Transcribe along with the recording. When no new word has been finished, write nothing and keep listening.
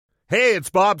Hey, it's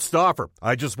Bob Stauffer.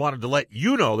 I just wanted to let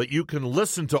you know that you can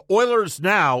listen to Oilers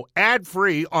Now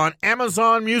ad-free on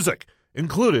Amazon Music,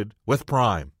 included with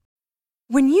Prime.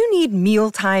 When you need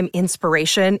mealtime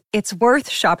inspiration, it's worth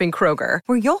shopping Kroger,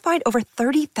 where you'll find over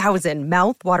 30,000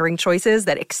 mouth-watering choices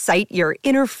that excite your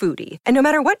inner foodie. And no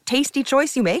matter what tasty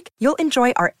choice you make, you'll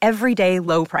enjoy our everyday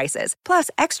low prices, plus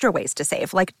extra ways to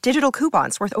save, like digital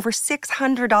coupons worth over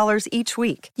 $600 each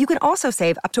week. You can also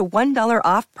save up to $1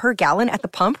 off per gallon at the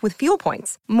pump with fuel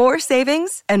points. More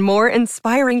savings and more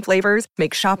inspiring flavors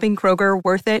make shopping Kroger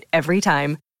worth it every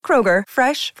time. Kroger,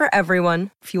 fresh for everyone.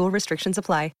 Fuel restrictions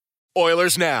apply.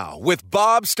 Oilers Now with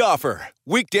Bob Stauffer.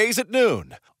 Weekdays at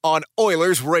noon on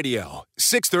Oilers Radio,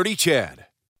 630 CHED.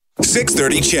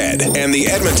 630 CHED and the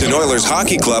Edmonton Oilers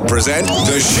Hockey Club present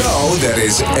the show that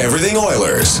is everything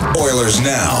Oilers. Oilers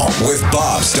Now with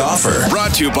Bob Stauffer.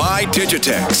 Brought to you by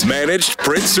Digitex. Managed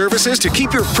print services to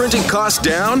keep your printing costs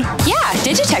down? Yeah,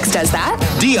 Digitex does that.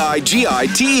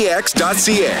 digitex.ca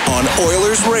on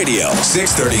Oilers Radio,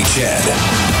 630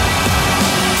 CHED.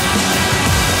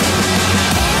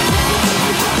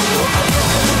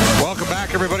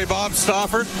 Everybody, Bob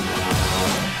Stauffer,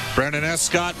 Brendan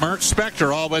Escott, Mark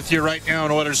Spector, all with you right now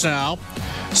on Oilers Now.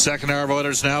 Second hour of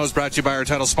Oilers Now is brought to you by our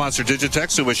title sponsor,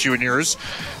 Digitex, who wish you and yours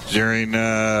during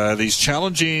these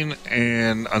challenging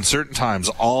and uncertain times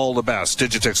all the best.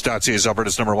 Digitex.ca is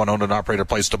Alberta's #1 owned and operated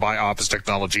place to buy office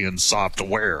technology and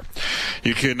software.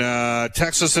 You can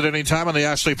text us at any time on the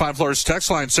Ashley Fine Floors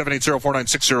text line,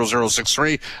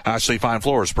 780-496-0063. Ashley Fine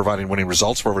Floors, providing winning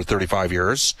results for over 35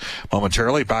 years.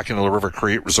 Momentarily, back into the River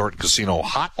Cree Resort and Casino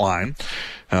hotline.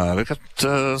 They've got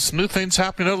some new things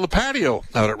happening out of the patio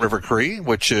out at River Cree,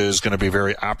 which is going to be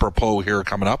very apropos here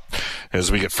coming up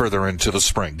as we get further into the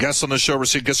spring. Guests on the show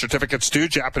receive gift certificates to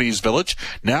Japanese Village,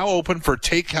 now open for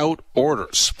takeout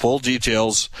orders. Full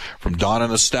details from Don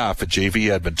and the staff at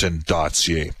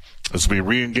jvedmonton.ca. As we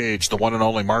re-engage the one and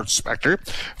only Mark Spector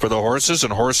for the horses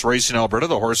and Horse Racing Alberta.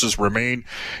 The horses remain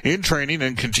in training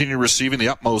and continue receiving the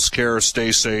utmost care.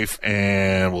 Stay safe,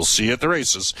 and we'll see you at the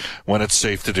races when it's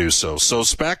safe to do so. So,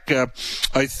 Spec,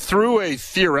 I threw a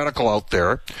theoretical out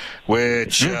there,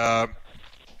 which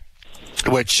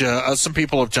some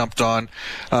people have jumped on.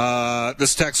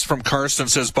 This text from Karsten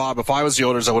says, Bob, if I was the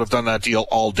Oilers, I would have done that deal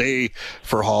all day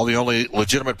for Hall. The only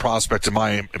legitimate prospect, in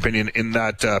my opinion, in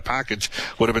that package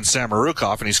would have been Sam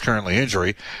Marukov, and he's currently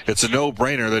injured. It's a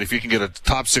no-brainer that if you can get a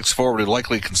top six forward, you'd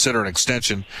likely consider an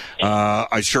extension.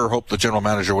 I sure hope the general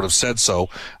manager would have said so.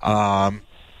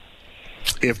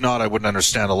 If not, I wouldn't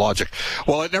understand the logic.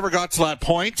 Well, it never got to that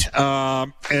point.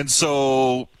 And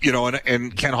so,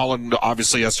 and Ken Holland,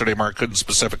 obviously yesterday, Mark couldn't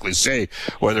specifically say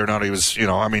whether or not he was,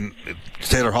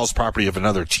 Taylor Hall's property of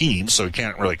another team, so he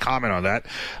can't really comment on that.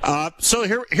 So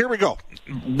here we go.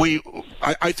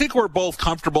 I think we're both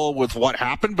comfortable with what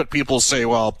happened, but people say,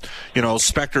 well,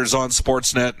 Spector's on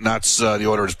Sportsnet, and that's the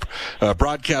Oilers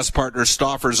broadcast partner.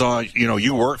 Stauffer's on,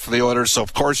 you work for the Oilers, so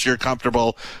of course you're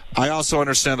comfortable. I also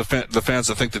understand the fans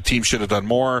that think the team should have done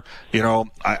more.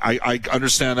 I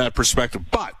understand that perspective.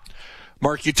 But,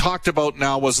 Mark, you talked about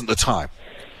now wasn't the time.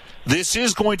 This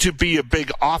is going to be a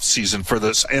big off-season for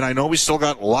this, and I know we still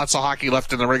got lots of hockey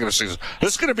left in the regular season.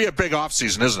 This is going to be a big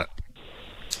off-season, isn't it?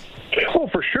 Oh,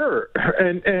 for sure.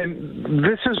 And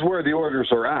this is where the Oilers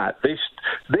are at.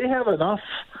 They have enough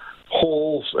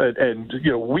holes and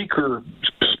weaker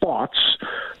spots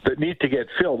that need to get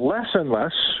filled, less and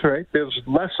less, right? There's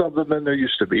less of them than there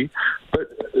used to be. But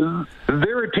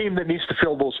they're a team that needs to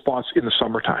fill those spots in the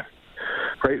summertime,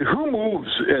 right? Who moves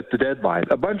at the deadline?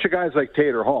 A bunch of guys like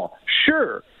Taylor Hall.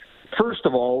 Sure. First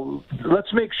of all,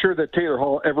 let's make sure that Taylor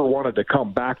Hall ever wanted to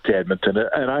come back to Edmonton,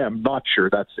 and I am not sure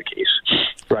that's the case,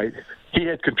 right? He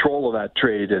had control of that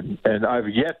trade, and I've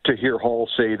yet to hear Hall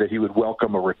say that he would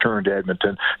welcome a return to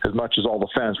Edmonton, as much as all the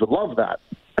fans would love that.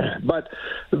 But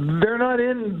they're not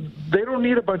in. They don't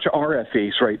need a bunch of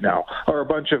RFAs right now or a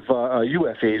bunch of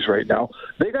UFAs right now.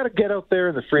 They got to get out there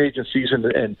in the free agent season,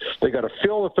 and they got to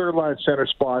fill the third line center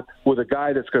spot with a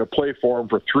guy that's going to play for them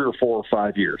for 3 or 4 or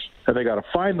 5 years. And they got to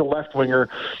find the left winger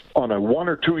on a 1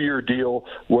 or 2 year deal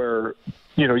where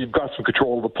you've got some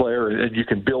control of the player and you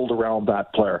can build around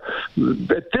that player.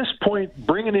 At this point,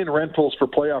 bringing in rentals for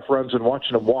playoff runs and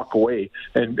watching them walk away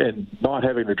and not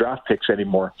having the draft picks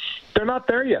anymore, they're not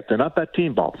there yet. They're not that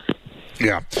team, Bob.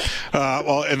 Yeah.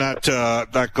 Well, and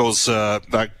that goes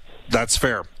that's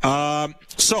fair.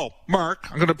 So, Mark,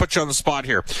 I'm going to put you on the spot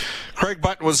here. Craig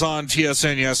Button was on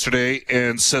TSN yesterday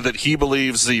and said that he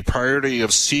believes the priority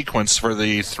of sequence for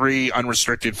the 3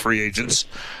 unrestricted free agents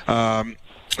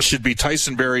should be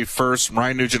Tyson Barrie first,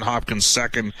 Ryan Nugent-Hopkins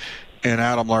second, and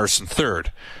Adam Larson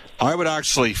third. I would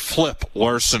actually flip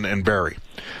Larson and Barrie.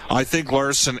 I think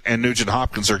Larson and Nugent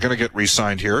Hopkins are going to get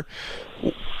re-signed here.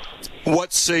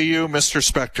 What say you, Mr.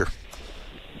 Spector?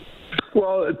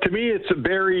 Well, to me, it's a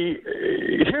very.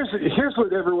 Here's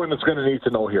what everyone is going to need to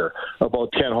know here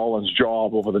about Ken Holland's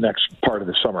job over the next part of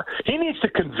the summer. He needs to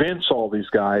convince all these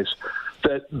guys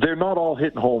that they're not all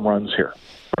hitting home runs here,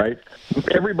 right?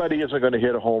 Everybody isn't going to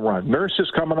hit a home run. Nurse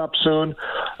is coming up soon.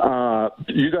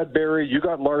 You got Barrie, you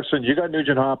got Larson, you got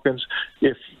Nugent Hopkins.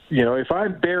 If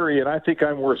I'm Barrie and I think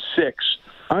I'm worth 6,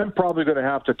 I'm probably going to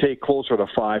have to take closer to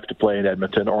 5 to play in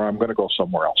Edmonton, or I'm going to go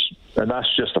somewhere else. And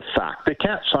that's just a fact. They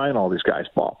can't sign all these guys,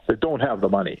 Bob. They don't have the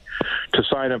money to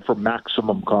sign them for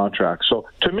maximum contracts. So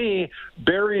to me,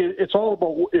 Barrie, it's all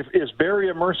about, is Barrie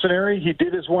a mercenary? He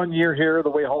did his 1 year here the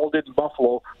way Hall did in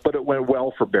Buffalo, but it went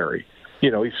well for Barrie.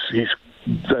 He's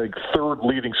the third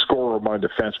leading scorer among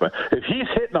defensemen. If he's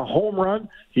hitting a home run,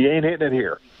 he ain't hitting it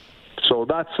here. So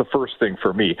that's the first thing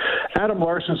for me. Adam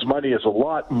Larson's money is a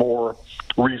lot more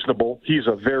reasonable. He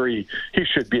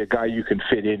should be a guy you can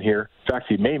fit in here. In fact,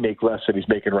 he may make less than he's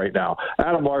making right now.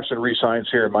 Adam Larson resigns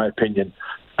here, in my opinion,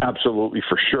 absolutely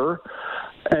for sure.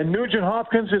 And Nugent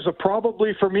Hopkins is a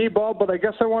probably for me, Bob, but I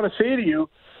guess I want to say to you,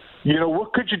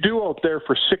 what could you do out there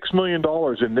for $6 million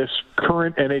in this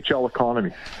current NHL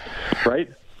economy, right?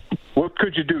 What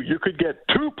could you do? You could get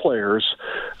 2 players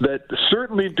that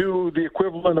certainly do the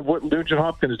equivalent of what Nugent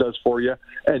Hopkins does for you,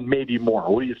 and maybe more.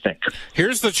 What do you think?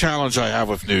 Here's the challenge I have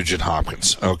with Nugent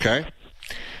Hopkins, okay?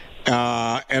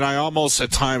 And I almost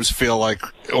at times feel like,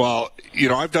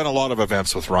 I've done a lot of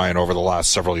events with Ryan over the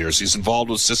last several years. He's involved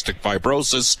with cystic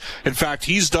fibrosis. In fact,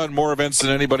 he's done more events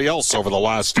than anybody else over the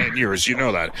last 10 years. You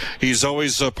know that. He's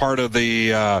always a part of the,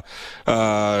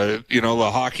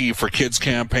 the Hockey for Kids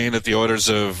campaign that the Oilers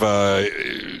have,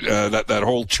 that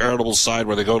whole charitable side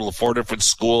where they go to the 4 different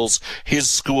schools. His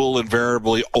school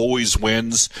invariably always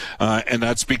wins, and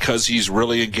that's because he's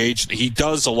really engaged. He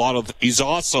does a lot of, he's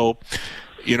also,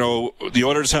 the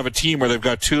Oilers have a team where they've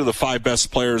got 2 of the 5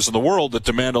 best players in the world that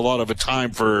demand a lot of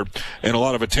time and a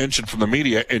lot of attention from the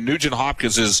media. And Nugent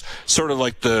Hopkins is sort of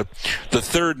like the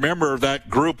third member of that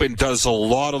group and does a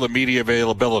lot of the media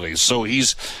availability. So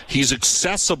he's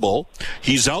accessible.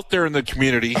 He's out there in the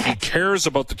community. He cares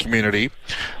about the community.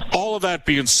 All of that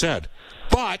being said,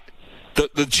 but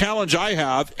the challenge I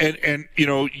have, and you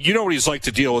know what he's like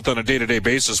to deal with on a day-to-day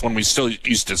basis when we still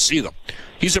used to see them.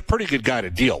 He's a pretty good guy to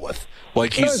deal with.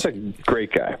 He's a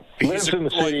great guy. Lives in the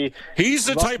city. He's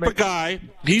the type of guy.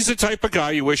 He's the type of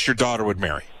guy you wish your daughter would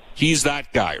marry. He's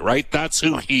that guy, right? That's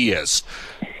who he is.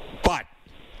 But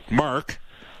Mark,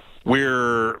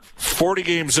 we're 40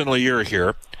 games in a year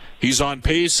here. He's on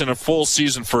pace in a full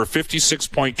season for a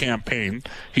 56-point campaign.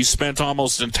 He spent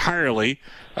almost entirely,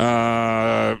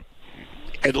 at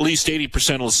least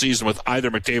 80% of the season with either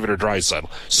McDavid or Draisaitl.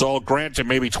 So I'll grant him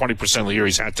maybe 20% of the year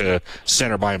he's had to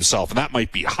center by himself, and that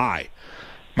might be high.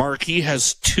 Mark, he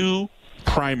has 2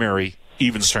 primary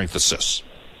even-strength assists.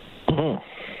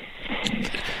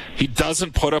 He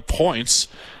doesn't put up points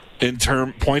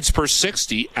points per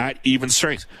 60 at even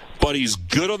strength, but he's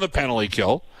good on the penalty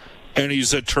kill, and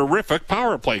he's a terrific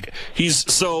power play.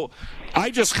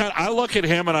 I look at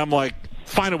him and I'm like,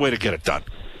 find a way to get it done.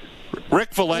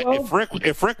 Rick Vallette,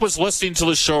 if Rick was listening to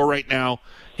the show right now,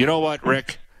 you know what,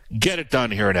 Rick? Get it done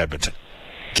here in Edmonton.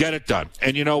 Get it done.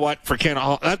 And you know what? For Ken,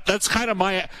 that's kind of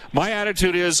my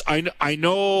attitude is I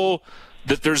know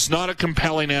that there's not a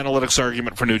compelling analytics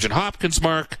argument for Nugent Hopkins,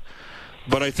 Mark,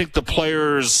 but I think the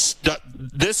players,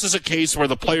 this is a case where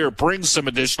the player brings some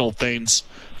additional things,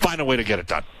 find a way to get it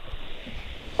done.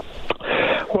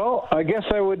 Well, I guess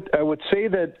I would say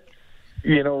that,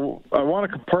 I want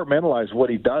to compartmentalize what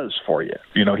he does for you.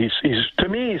 He's to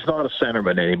me, he's not a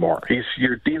centerman anymore.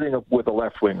 You're dealing with a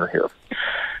left winger here.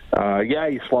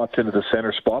 He slots into the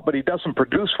center spot, but he doesn't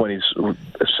produce when he's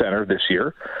a center this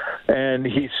year, and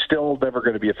he's still never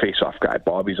going to be a face-off guy.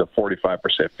 Bob, he's a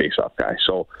 45% face-off guy.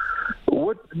 So,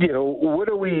 what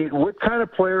kind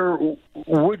of player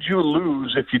would you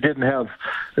lose if you didn't have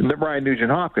Ryan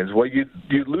Nugent Hopkins? Well,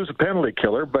 you'd lose a penalty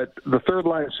killer, but the third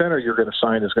line center you're going to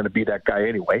sign is going to be that guy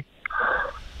anyway.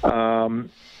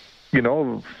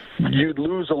 You'd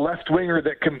lose a left winger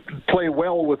that can play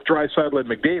well with Draisaitl and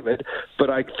McDavid, but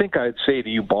I think I'd say to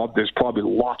you, Bob, there's probably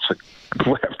lots of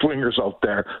left wingers out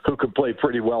there who can play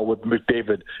pretty well with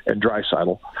McDavid and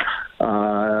Draisaitl.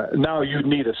 Now you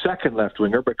need a second left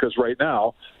winger because right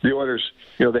now the Oilers,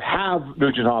 they have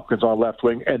Nugent Hopkins on left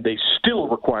wing and they still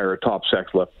require a top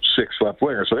 6 left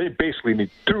winger. So they basically need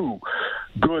 2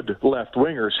 good left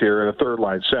wingers here and a third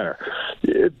line center.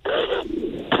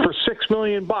 For $6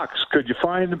 million, could you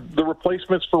find the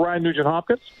replacements for Ryan Nugent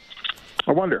Hopkins?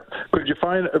 I wonder, could you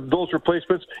find those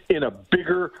replacements in a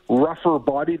bigger, rougher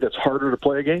body that's harder to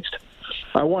play against?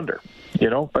 I wonder.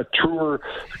 A truer,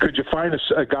 could you find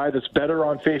a guy that's better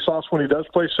on faceoffs when he does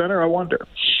play center? I wonder.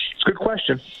 It's a good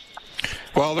question.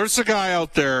 Well, there's a guy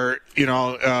out there,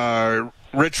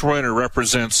 Rich Reuter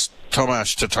represents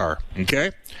Tomas Tatar,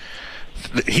 okay?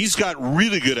 He's got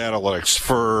really good analytics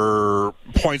for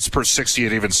points per 60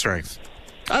 at even strength.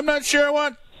 I'm not sure I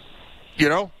want,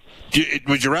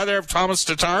 would you rather have Tomas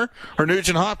Tatar or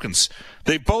Nugent Hopkins?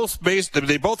 They both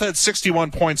had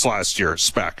 61 points last year,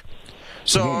 Spec.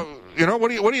 So,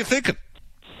 what are you thinking?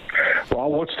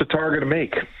 Well, what's Tatar going to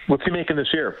make? What's he making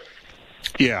this year?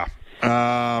 Yeah.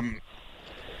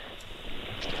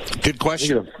 Good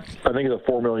question. I think he's a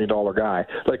 $4 million guy.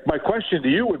 Like, my question to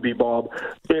you would be, Bob,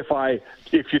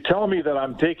 if you tell me that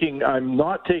I'm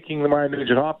not taking the Ryan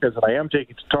Nugent Hopkins and I am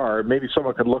taking Tatar, maybe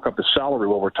someone could look up the salary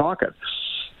while we're talking.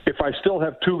 If I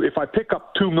pick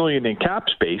up $2 million in cap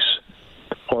space,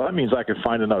 well, that means I can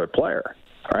find another player,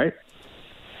 right?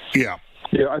 Yeah.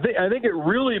 I think it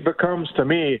really becomes, to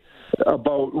me,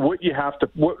 about what you have to,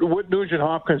 what Nugent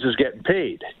Hopkins is getting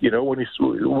paid. When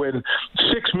 $6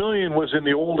 million was in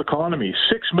the old economy,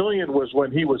 $6 million was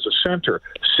when he was a center.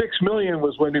 $6 million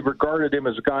was when we regarded him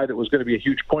as a guy that was going to be a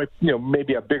huge point,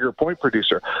 maybe a bigger point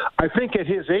producer. I think at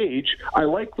his age, I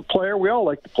like the player. We all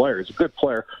like the player. He's a good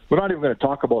player. We're not even going to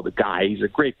talk about the guy. He's a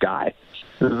great guy.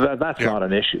 That's not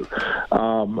an issue.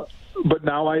 But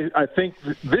now I think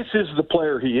this is the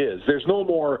player he is. There's no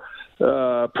more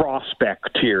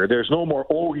prospect here. There's no more,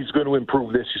 he's going to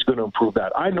improve this, he's going to improve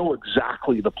that. I know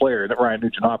exactly the player that Ryan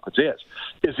Nugent Hopkins is.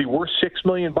 Is he worth $6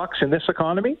 million in this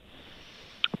economy?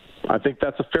 I think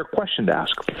that's a fair question to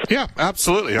ask. Yeah,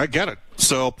 absolutely. I get it.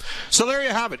 So there you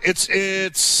have it. It's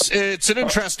an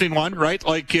interesting one, right?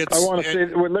 Let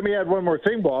me add one more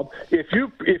thing, Bob. If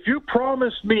you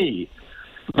promised me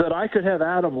that I could have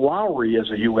Adam Lowry as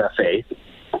a UFA,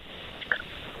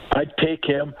 I'd take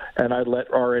him and I'd let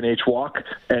RNH walk,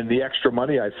 and the extra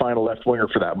money, I'd find a left winger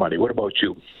for that money. What about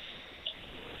you?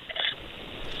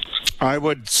 I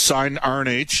would sign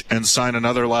RNH and sign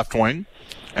another left wing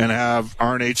and have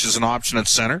RNH as an option at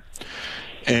center.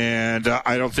 And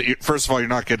I don't think, first of all, you're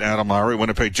not getting Adam Lowry.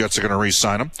 Winnipeg Jets are going to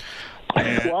re-sign him.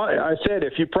 Well, I said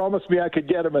if you promised me I could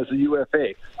get him as a UFA,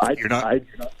 I'd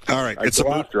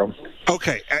go after him.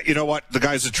 Okay, you know what? The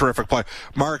guy's a terrific player,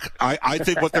 Mark. I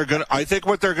think what they're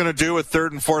gonna do with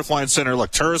third and fourth line center.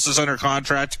 Look, Turris is under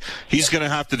contract. He's gonna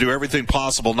have to do everything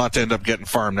possible not to end up getting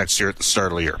farmed next year at the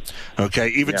start of the year. Okay,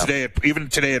 even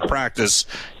today at practice,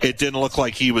 it didn't look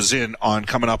like he was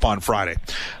coming up on Friday.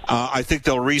 I think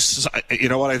they'll you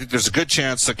know what? I think there's a good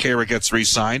chance that Kehrer gets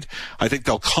re-signed. I think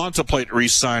they'll contemplate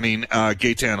re-signing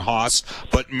Gaetan Haas,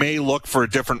 but may look for a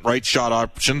different right shot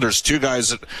option. There's two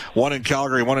guys, one in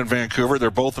Calgary, one in Vancouver.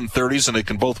 They're both in 30s, and they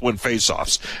can both win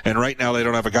faceoffs. And right now, they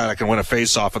don't have a guy that can win a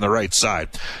faceoff on the right side.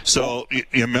 So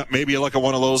maybe you look at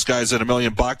one of those guys at $1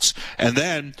 million, and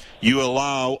then you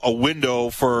allow a window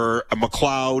for a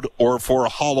McLeod or for a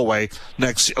Holloway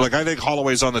next. Like, I think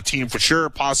Holloway's on the team for sure,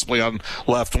 possibly on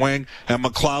left wing, and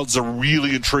McLeod's a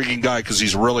really intriguing guy because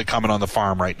he's really coming on the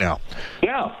farm right now.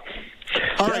 Yeah.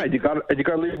 All right. You got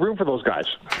to leave room for those guys.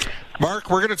 Mark,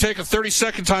 we're going to take a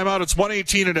 30-second timeout. It's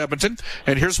 1:18 in Edmonton,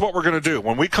 and here's what we're going to do.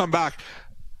 When we come back,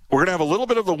 we're going to have a little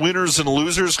bit of the winners and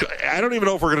losers. I don't even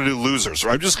know if we're going to do losers.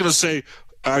 I'm just going to say,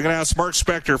 I'm going to ask Mark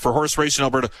Spector for Horse Racing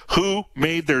Alberta, who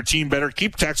made their team better.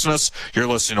 Keep texting us. You're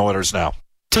listening to Oilers Now.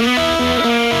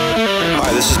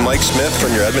 Hi, this is Mike Smith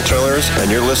from your Edmonton Oilers,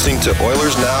 and you're listening to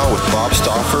Oilers Now with Bob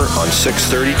Stauffer on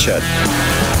 630 CHED.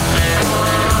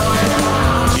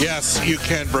 Yes, you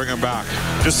can bring him back.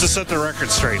 Just to set the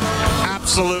record straight.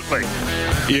 Absolutely.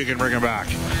 You can bring him back.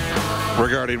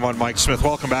 Regarding one Mike Smith.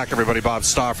 Welcome back, everybody. Bob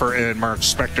Stauffer and Mark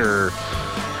Spector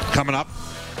coming up.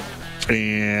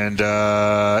 And,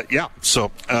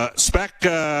 Spec,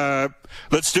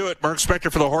 let's do it. Mark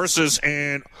Spector for the horses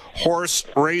and Horse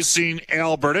Racing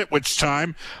Alberta, at which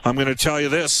time I'm going to tell you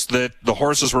this, that the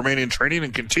horses remain in training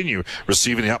and continue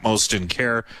receiving the utmost in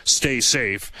care. Stay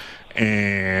safe.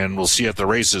 And we'll see you at the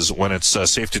races when it's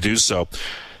safe to do so.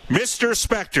 Mr.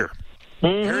 Spector,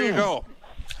 Here you go.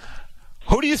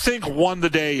 Who do you think won the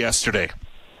day yesterday?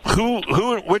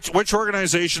 Which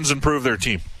organizations improved their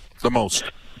team the most?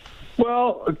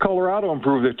 Well, Colorado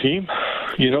improved their team.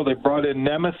 They brought in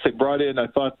Nemeth. They brought in, I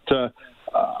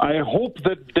hope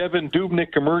that Devin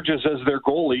Dubnyk emerges as their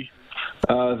goalie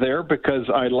there, because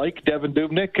I like Devin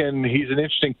Dubnyk, and he's an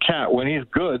interesting cat. When he's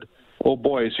good, oh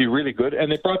boy, is he really good.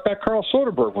 And they brought back Carl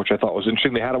Soderberg, which I thought was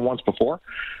interesting. They had him once before.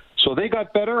 So they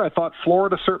got better. I thought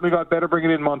Florida certainly got better bringing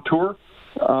in Montour.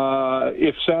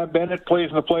 If Sam Bennett plays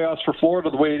in the playoffs for Florida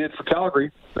the way he did for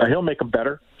Calgary, he'll make them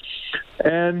better.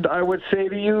 And I would say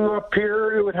to you up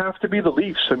here, it would have to be the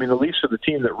Leafs. I mean, the Leafs are the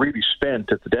team that really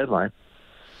spent at the deadline.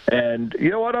 And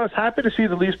you know what? I was happy to see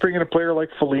the Leafs bring in a player like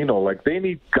Foligno. Like, they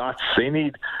need guts. They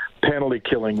need penalty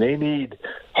killing. They need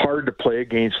hard to play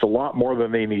against a lot more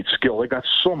than they need skill. They got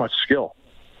so much skill.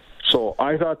 So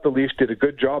I thought the Leafs did a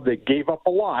good job. They gave up a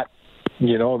lot,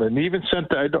 you know, and even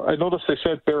sent, I noticed they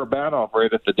sent Barabanov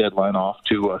right at the deadline off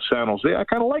to San Jose. I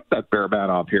kind of like that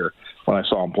Barabanov here when I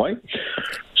saw him play.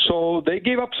 So they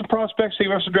gave up some prospects, they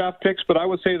gave up some draft picks, but I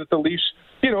would say that the Leafs,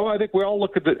 you know, I think we all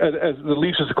look at as the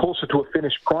Leafs as closer to a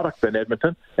finished product than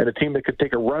Edmonton, and a team that could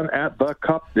take a run at the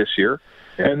Cup this year,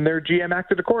 and their GM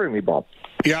acted accordingly, Bob.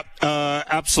 Yeah,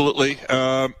 absolutely.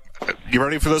 You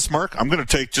ready for this, Mark? I'm going to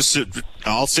take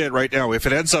I'll say it right now. If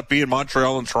it ends up being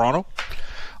Montreal and Toronto,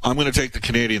 I'm going to take the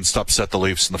Canadians to upset the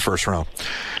Leafs in the first round.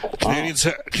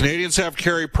 Canadians have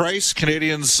Carey Price.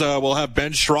 Canadians will have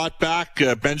Ben Sherratt back.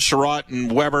 Ben Sherratt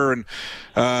and Weber and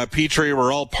Petrie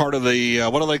were all part of the,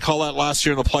 what do they call that last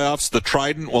year in the playoffs? The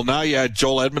Trident. Well, now you had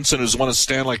Joel Edmondson, who's won a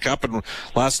Stanley Cup, and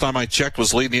last time I checked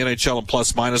was leading the NHL in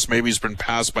plus-minus. Maybe he's been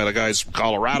passed by the guys from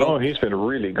Colorado. Oh, he's been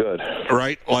really good.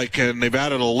 Right? And they've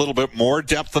added a little bit more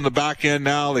depth on the back end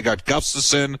now. They got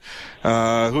Gustafsson.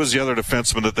 Who was the other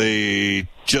defenseman that they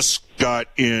just got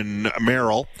in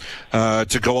Merrill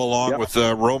to go along with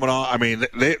Romanov? I mean,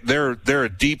 they're a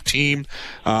deep team.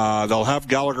 They'll have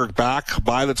Gallagher back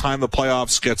by the time the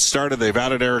playoffs get started. They've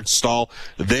added Eric Stahl.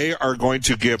 They are going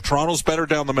to give Toronto's better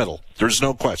down the middle. There's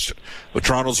no question. But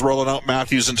Toronto's rolling out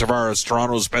Matthews and Tavares.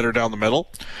 Toronto's better down the middle.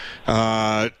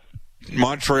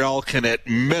 Montreal can at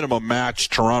minimum match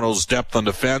Toronto's depth on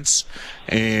defense,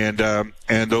 and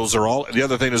those are all. The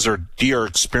other thing is their DR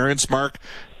experience, Mark.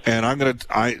 And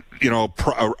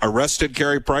arrested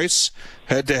Carey Price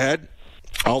head to head.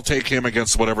 I'll take him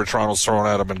against whatever Toronto's throwing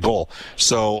at him in goal.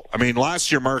 So, I mean,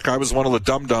 last year, Mark, I was one of the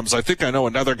dum-dums. I think I know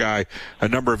another guy a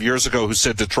number of years ago who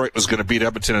said Detroit was going to beat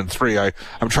Edmonton in 3.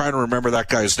 I'm trying to remember that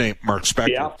guy's name, Mark Spector.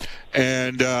 Yeah.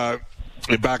 And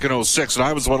back in 2006, and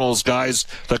I was one of those guys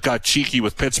that got cheeky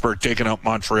with Pittsburgh taking out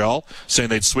Montreal, saying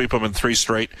they'd sweep them in 3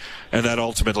 straight, and that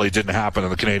ultimately didn't happen,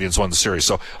 and the Canadians won the series.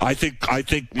 So I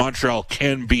think Montreal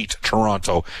can beat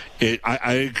Toronto.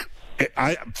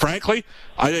 Frankly,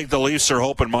 I think the Leafs are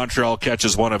hoping Montreal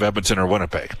catches one of Edmonton or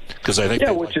Winnipeg, because I think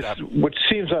which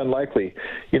seems unlikely.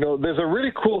 You know, there's a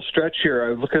really cool stretch here.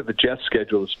 I looked at the Jets'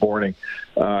 schedule this morning.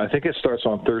 I think it starts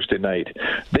on Thursday night.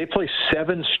 They play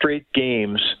 7 straight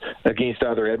games against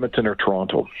either Edmonton or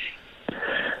Toronto.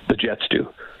 The Jets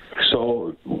do.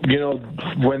 So, you know,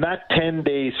 when that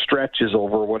 10-day stretch is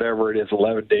over, whatever it is,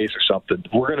 11 days or something,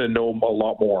 we're going to know a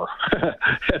lot more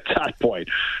at that point.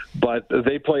 But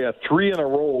they play a 3 in a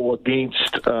row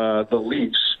against the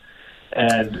Leafs.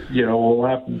 And, you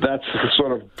know, that's the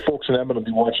sort of folks in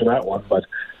Edmonton will be watching that one. But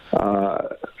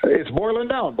it's boiling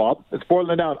down, Bob. It's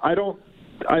boiling down. I don't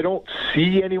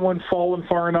see anyone falling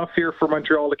far enough here for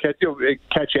Montreal to catch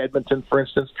Edmonton, for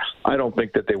instance. I don't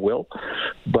think that they will.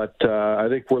 But I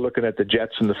think we're looking at the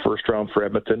Jets in the first round for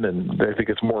Edmonton, and I think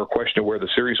it's more a question of where the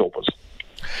series opens.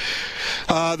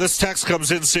 This text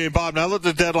comes in saying, Bob, now that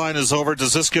the deadline is over,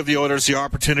 does this give the Oilers the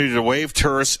opportunity to waive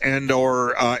Turris and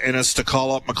or Ennis to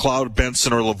call up McLeod,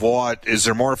 Benson, or Lavoie? Is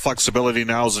there more flexibility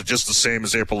now? Is it just the same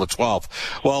as April the 12th?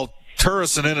 Well,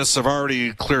 Turris and Ennis have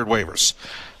already cleared waivers.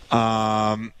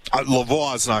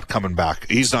 Lavoie is not coming back.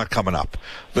 He's not coming up.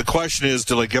 The question is,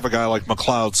 do they give a guy like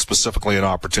McLeod specifically an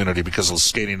opportunity because of his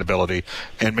skating ability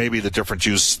and maybe the different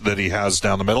juice that he has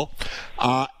down the middle?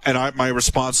 My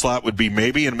response to that would be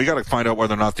maybe, and we got to find out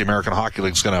whether or not the American Hockey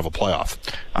League is going to have a playoff.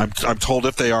 I'm told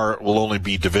if they are, it will only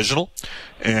be divisional.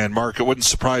 And Mark, it wouldn't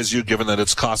surprise you, given that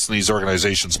it's costing these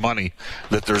organizations money,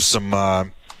 that there's some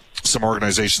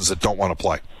organizations that don't want to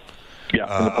play.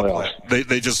 Yeah, in the playoffs.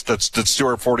 They just let's do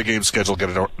our 40-game schedule, get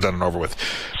it done and over with.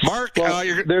 Mark, they only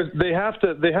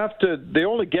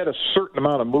get a certain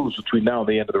amount of moves between now and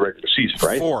the end of the regular season,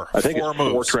 right? I think it's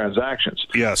 4 transactions.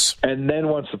 Yes. And then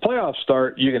once the playoffs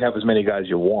start, you can have as many guys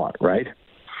you want, right?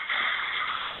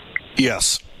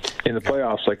 Yes. In the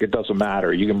playoffs, like, it doesn't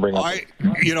matter. You can bring up a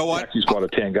squad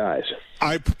of 10 guys.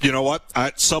 You know what?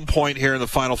 At some point here in the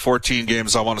final 14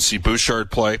 games, I want to see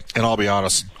Bouchard play, and I'll be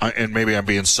honest, and maybe I'm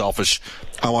being selfish,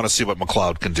 I want to see what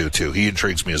McLeod can do too. He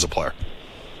intrigues me as a player.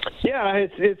 Yeah,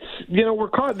 it's we're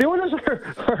caught. The Oilers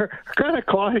are kind of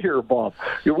caught here, Bob.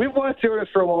 We've watched the Oilers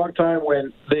for a long time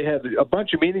when they had a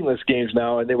bunch of meaningless games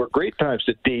now, and they were great times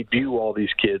to debut all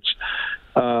these kids.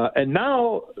 And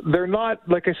now they're not,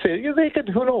 like I say, they could,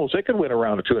 who knows, they could win a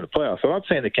round or 2 in the playoffs. I'm not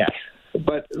saying they can't.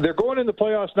 But they're going in the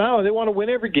playoffs now, and they want to win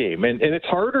every game. And it's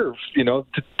harder, to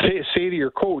say to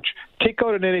your coach, take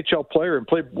out an NHL player and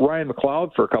play Ryan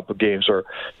McLeod for a couple of games, or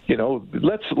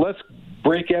let's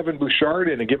break Evan Bouchard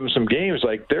in and give him some games.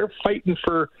 Like, they're fighting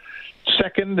for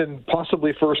second and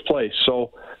possibly first place.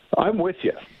 So I'm with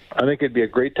you. I think it'd be a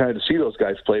great time to see those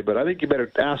guys play, but I think you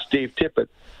better ask Dave Tippett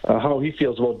how he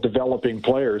feels about developing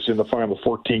players in the final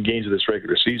 14 games of this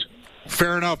regular season.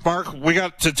 Fair enough, Mark. We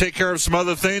got to take care of some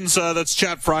other things. Let's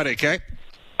chat Friday, okay?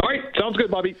 All right, sounds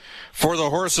good, Bobby. For the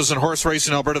horses and horse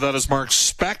racing Alberta, that is Mark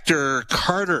Spector.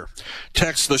 Carter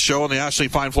texts the show on the Ashley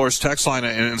Fine Floors text line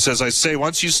and says, I say,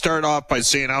 once you start off by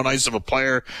saying how nice of a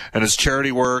player and his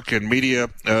charity work and media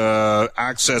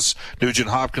access Nugent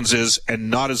Hopkins is, and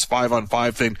not his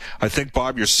 5-on-5 thing, I think,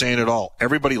 Bob, you're saying it all.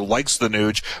 Everybody likes the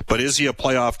Nuge, but is he a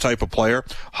playoff type of player?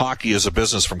 Hockey is a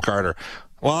business from Carter.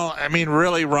 Well, I mean,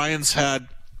 really, Ryan's had,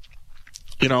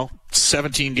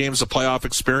 17 games of playoff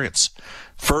experience.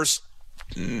 First,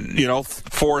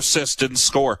 4 assists, didn't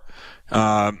score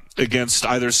against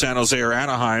either San Jose or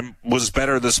Anaheim, was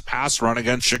better this past run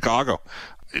against Chicago.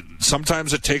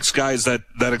 Sometimes it takes guys that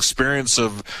experience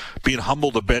of being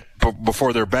humbled a bit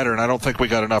before they're better, and I don't think we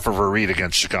got enough of a read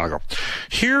against Chicago.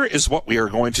 Here is what we are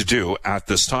going to do at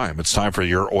this time. It's time for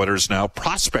your Oilers Now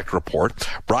Prospect Report,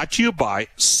 brought to you by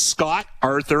Scott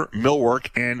Arthur Millwork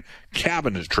and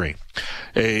Cabinetry,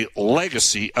 a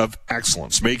legacy of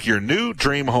excellence. Make your new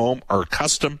dream home or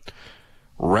custom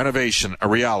renovation a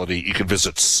reality. You can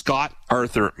visit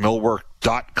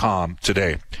scottarthurmillwork.com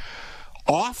today.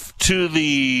 Off to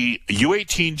the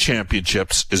U18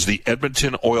 championships is the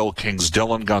Edmonton Oil Kings'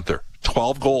 Dylan Guenther.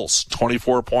 12 goals,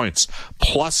 24 points,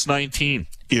 plus 19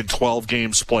 in 12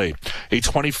 games played. A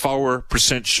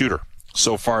 24% shooter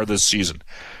so far this season.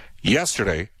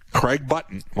 Yesterday, Craig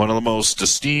Button, one of the most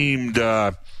esteemed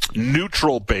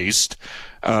neutral-based,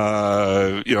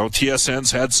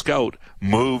 TSN's head scout,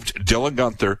 moved Dylan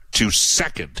Guenther to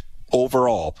second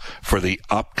overall for the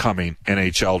upcoming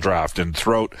NHL draft. And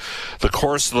throughout the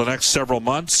course of the next several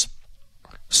months,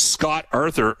 Scott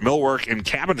Arthur Millwork and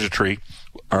Cabinetry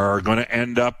are going to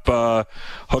end up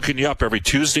hooking you up every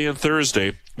Tuesday and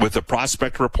Thursday with a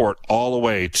prospect report all the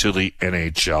way to the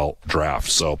NHL draft.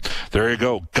 So there you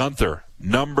go. Guenther,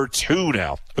 number 2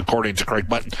 now, according to Craig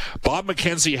Button. Bob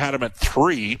McKenzie had him at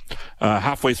 3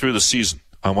 halfway through the season.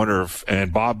 I wonder if,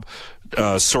 and Bob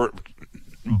Button's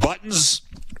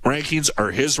rankings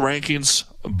are his rankings.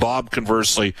 Bob,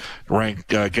 conversely,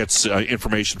 gets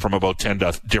information from about 10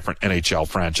 different NHL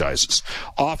franchises.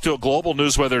 Off to a global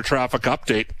news weather traffic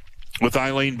update with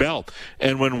Eileen Bell.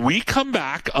 And when we come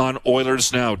back on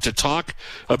Oilers Now to talk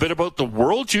a bit about the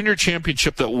World Junior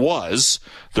Championship that was,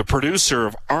 the producer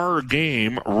of Our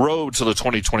Game Road to the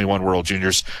 2021 World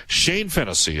Juniors, Shane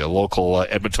Fennessy, a local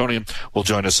Edmontonian, will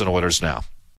join us in Oilers Now.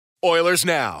 Oilers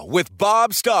Now with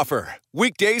Bob Stauffer.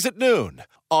 Weekdays at noon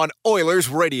on Oilers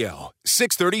Radio,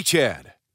 630 CHED.